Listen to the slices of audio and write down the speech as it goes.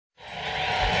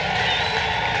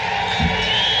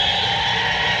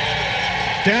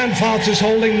Dan Fouts is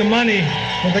holding the money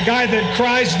for the guy that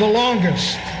cries the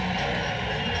longest.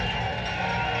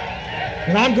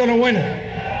 And I'm going to win it.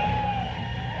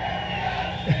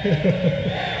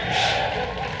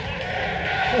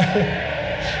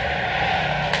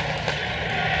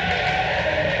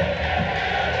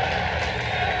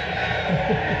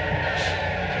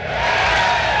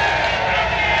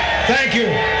 Thank you.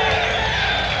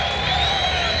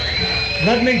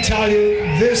 Let me tell you,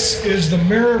 this is the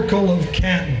miracle of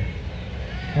Canton.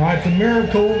 All right, the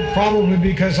miracle, probably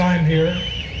because I'm here,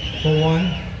 for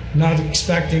one, not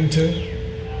expecting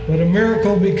to, but a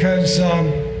miracle because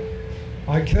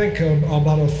I think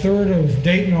about a third of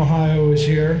Dayton, Ohio is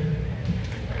here,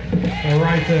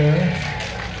 right there.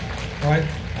 All right,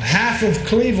 half of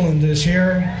Cleveland is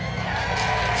here,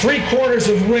 3/4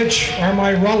 of which are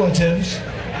my relatives,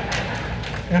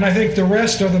 and I think the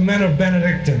rest are the men of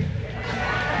Benedictine.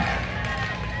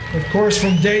 Of course,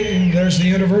 from Dayton, there's the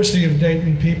University of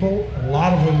Dayton people, a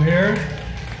lot of them here,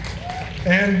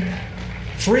 and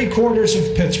 3/4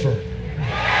 of Pittsburgh.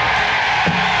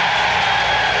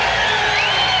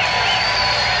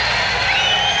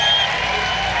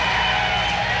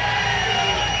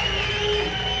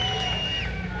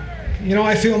 You know,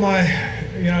 I feel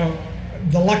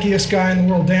the luckiest guy in the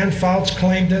world. Dan Fouts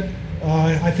claimed it.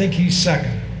 I think he's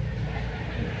second.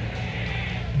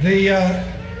 The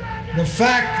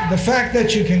fact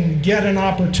that you can get an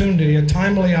opportunity, a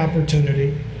timely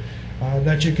opportunity,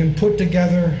 that you can put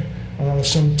together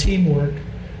some teamwork,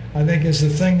 I think is the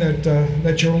thing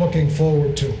that you're looking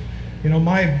forward to. You know,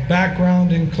 my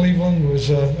background in Cleveland was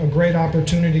a great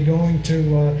opportunity going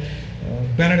to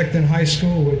Benedictine High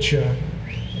School, which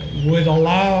would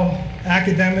allow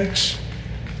academics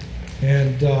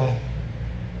and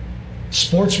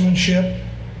sportsmanship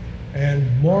and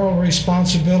moral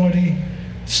responsibility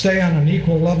stay on an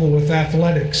equal level with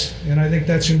athletics. And I think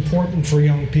that's important for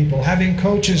young people. Having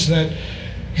coaches that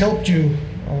helped you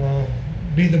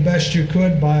be the best you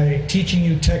could by teaching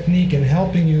you technique and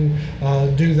helping you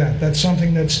do that. That's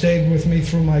something that stayed with me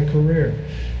through my career.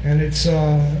 And it's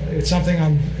something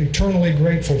I'm eternally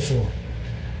grateful for.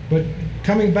 But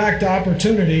coming back to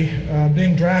opportunity,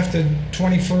 being drafted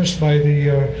 21st by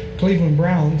the Cleveland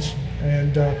Browns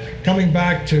and coming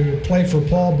back to play for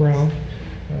Paul Brown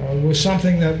was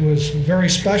something that was very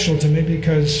special to me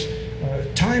because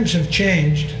times have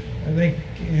changed. I think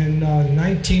in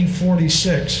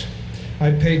 1946,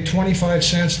 I paid 25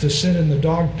 cents to sit in the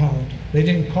dog pound. They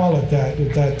didn't call it that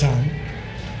at that time.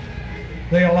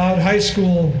 They allowed high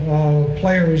school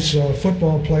players,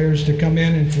 football players, to come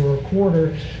in, and for a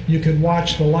quarter, you could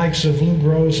watch the likes of Lou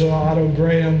Groza, Otto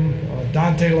Graham,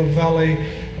 Dante Lavelli,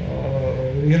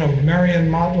 Marion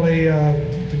Motley,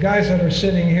 the guys that are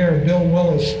sitting here, Bill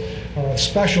Willis,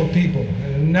 special people.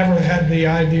 And never had the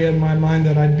idea in my mind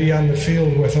that I'd be on the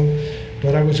field with them,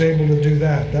 but I was able to do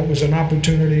that. That was an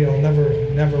opportunity I'll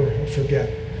never forget.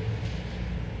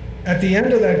 At the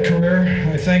end of that career,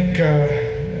 I think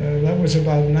that was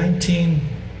about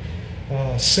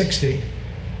 1960,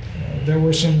 there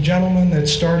were some gentlemen that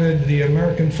started the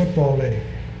American Football League.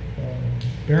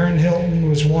 Baron Hilton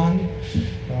was one,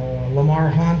 Lamar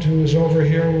Hunt, who was over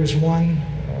here, was one,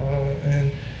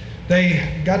 and they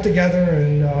got together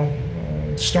and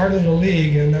started a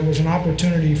league, and there was an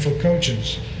opportunity for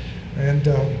coaches. And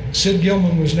Sid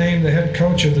Gilman was named the head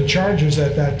coach of the Chargers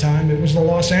at that time. It was the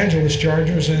Los Angeles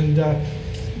Chargers, and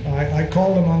I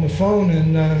called him on the phone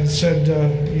and said,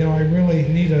 I really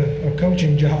need a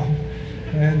coaching job.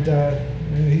 And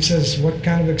he says, what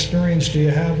kind of experience do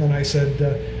you have? And I said,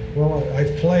 well,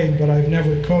 I've played, but I've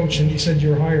never coached. And he said,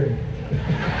 you're hired.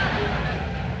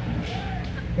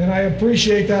 And I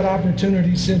appreciate that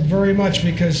opportunity, Sid, very much,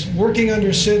 because working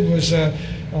under Sid was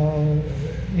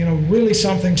really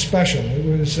something special. It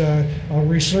was a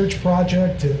research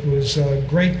project. It was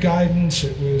great guidance.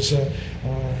 It was a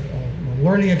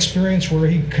learning experience where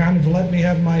he kind of let me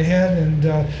have my head and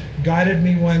guided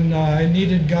me when I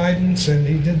needed guidance, and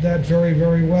he did that very,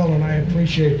 very well, and I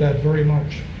appreciate that very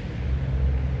much.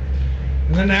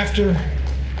 And then after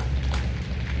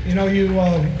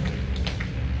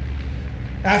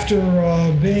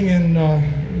being in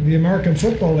the American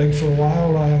Football League for a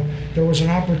while, there was an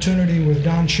opportunity with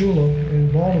Don Shula in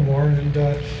Baltimore, and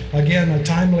again, a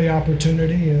timely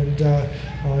opportunity, and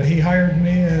he hired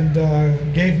me and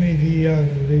gave me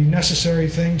the necessary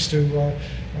things to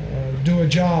do a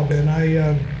job, and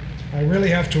I really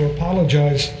have to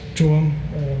apologize to him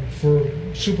for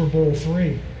Super Bowl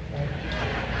III.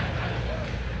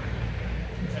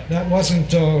 That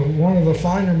wasn't one of the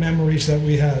finer memories that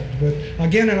we had. But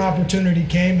again, an opportunity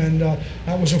came, and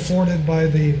that was afforded by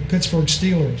the Pittsburgh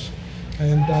Steelers.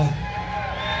 And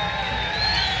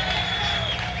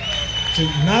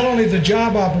not only the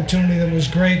job opportunity that was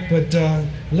great, but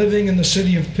living in the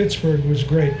city of Pittsburgh was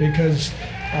great, because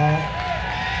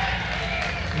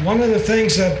one of the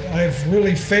things that I've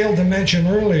really failed to mention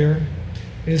earlier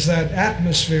is that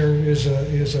atmosphere is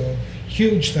a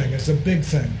huge thing. It's a big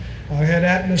thing. I had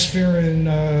atmosphere in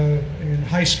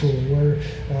high school where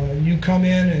you come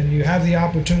in and you have the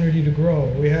opportunity to grow.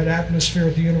 We had atmosphere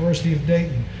at the University of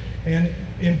Dayton. And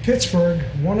in Pittsburgh,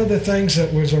 one of the things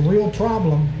that was a real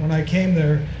problem when I came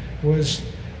there was,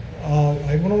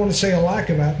 I don't want to say a lack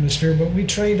of atmosphere, but we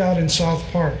trained out in South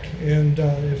Park. And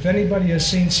if anybody has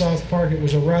seen South Park, it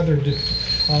was a rather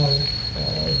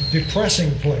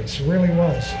depressing place. It really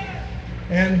was.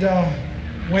 And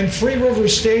when Three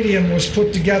Rivers Stadium was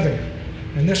put together,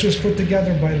 and this was put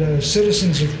together by the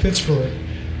citizens of Pittsburgh,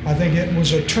 I think it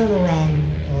was a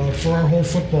turnaround for our whole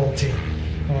football team.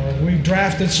 We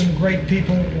drafted some great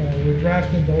people. We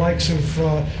drafted the likes of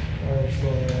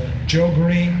Joe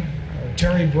Green,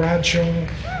 Terry Bradshaw,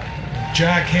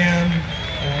 Jack Ham,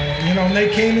 and they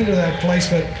came into that place.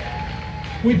 But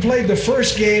we played the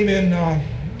first game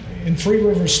in Three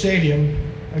Rivers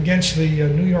Stadium against the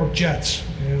New York Jets,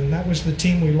 and that was the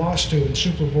team we lost to in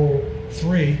Super Bowl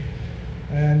III.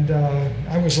 And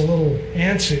I was a little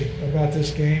antsy about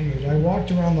this game. I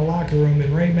walked around the locker room,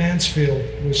 and Ray Mansfield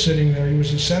was sitting there. He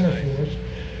was the center for us.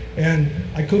 And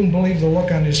I couldn't believe the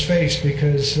look on his face,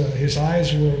 because his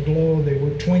eyes were aglow, they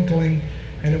were twinkling,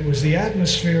 and it was the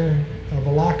atmosphere of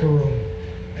a locker room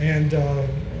and a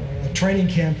training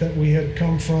camp that we had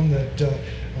come from that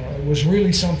was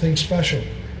really something special.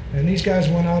 And these guys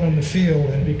went out on the field,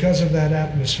 and because of that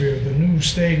atmosphere, the new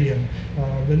stadium,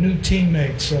 the new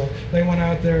teammates, they went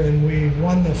out there and we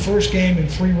won the first game in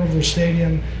Three Rivers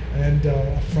Stadium, and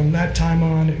from that time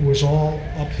on, it was all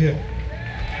uphill.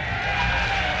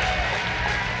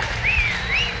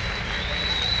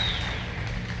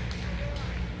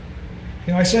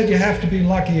 I said you have to be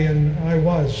lucky, and I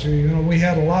was. We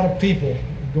had a lot of people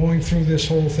going through this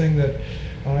whole thing that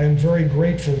I am very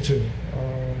grateful to.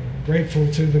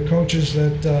 Grateful to the coaches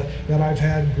that I've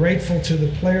had, grateful to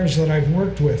the players that I've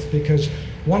worked with, because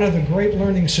one of the great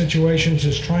learning situations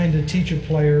is trying to teach a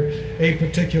player a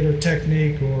particular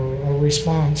technique or a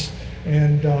response,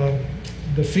 and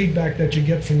the feedback that you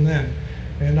get from them.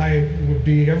 And I would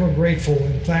be ever grateful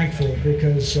and thankful,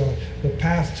 because the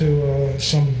path to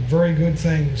some very good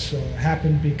things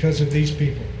happened because of these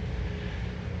people.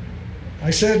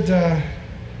 I said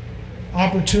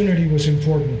opportunity was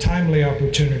important, timely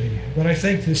opportunity. But I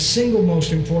think the single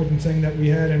most important thing that we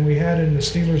had, and we had in the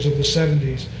Steelers of the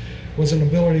 70s, was an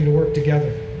ability to work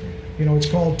together. It's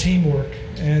called teamwork,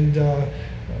 and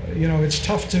it's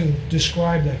tough to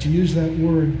describe that, to use that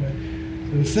word, but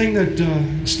the thing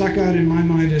that stuck out in my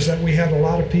mind is that we had a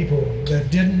lot of people that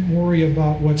didn't worry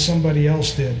about what somebody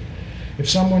else did. If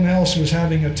someone else was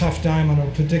having a tough time on a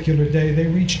particular day, they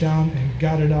reached down and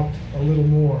got it up a little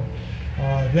more.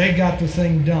 They got the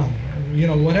thing done.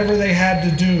 Whatever they had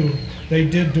to do, they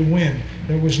did to win.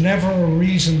 There was never a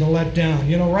reason to let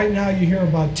down. Right now you hear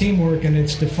about teamwork, and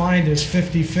it's defined as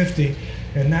 50-50,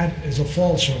 and that is a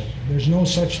falsehood. There's no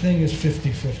such thing as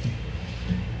 50-50.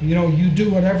 You do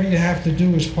whatever you have to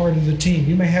do as part of the team.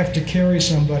 You may have to carry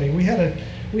somebody. We had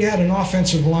an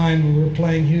offensive line when we were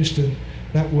playing Houston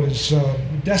that was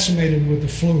decimated with the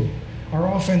flu. Our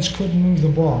offense couldn't move the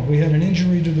ball. We had an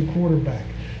injury to the quarterback.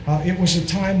 It was a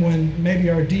time when maybe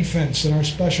our defense and our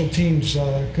special teams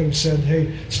could have said,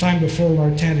 hey, it's time to fold our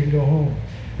tent and go home.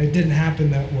 It didn't happen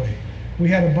that way. We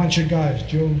had a bunch of guys,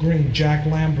 Joe Green, Jack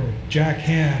Lambert, Jack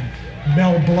Ham,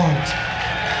 Mel Blount.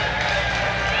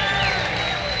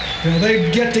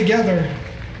 They'd get together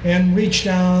and reach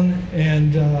down,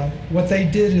 and what they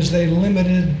did is they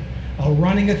limited a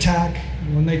running attack.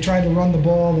 When they tried to run the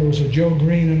ball, there was a Joe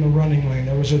Green in the running lane.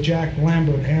 There was a Jack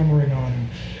Lambert hammering on him.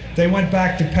 They went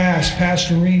back to pass,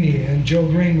 Pastorini, and Joe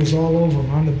Green was all over him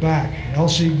on the back.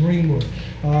 L.C. Greenwood.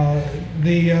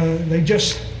 They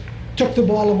just took the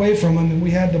ball away from him, and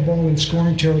we had the ball in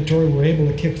scoring territory. We were able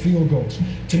to kick field goals.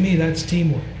 To me, that's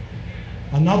teamwork.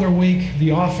 Another week,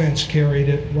 the offense carried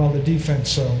it while the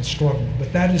defense struggled.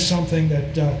 But that is something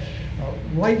that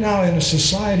right now in a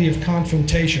society of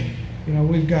confrontation,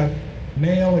 we've got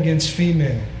male against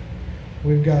female.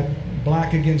 We've got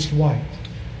black against white.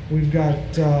 We've got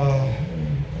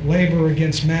labor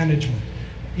against management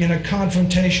in a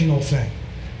confrontational thing.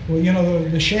 Well,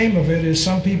 the shame of it is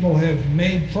some people have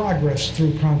made progress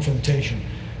through confrontation,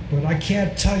 but I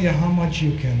can't tell you how much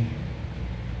you can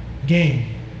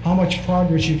gain, how much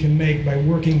progress you can make by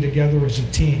working together as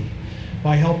a team,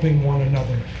 by helping one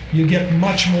another. You get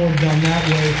much more done that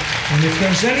way. And if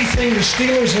there's anything the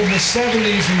Steelers of the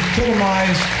 70s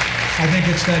epitomized, I think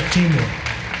it's that teamwork.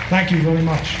 Thank you very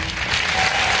much.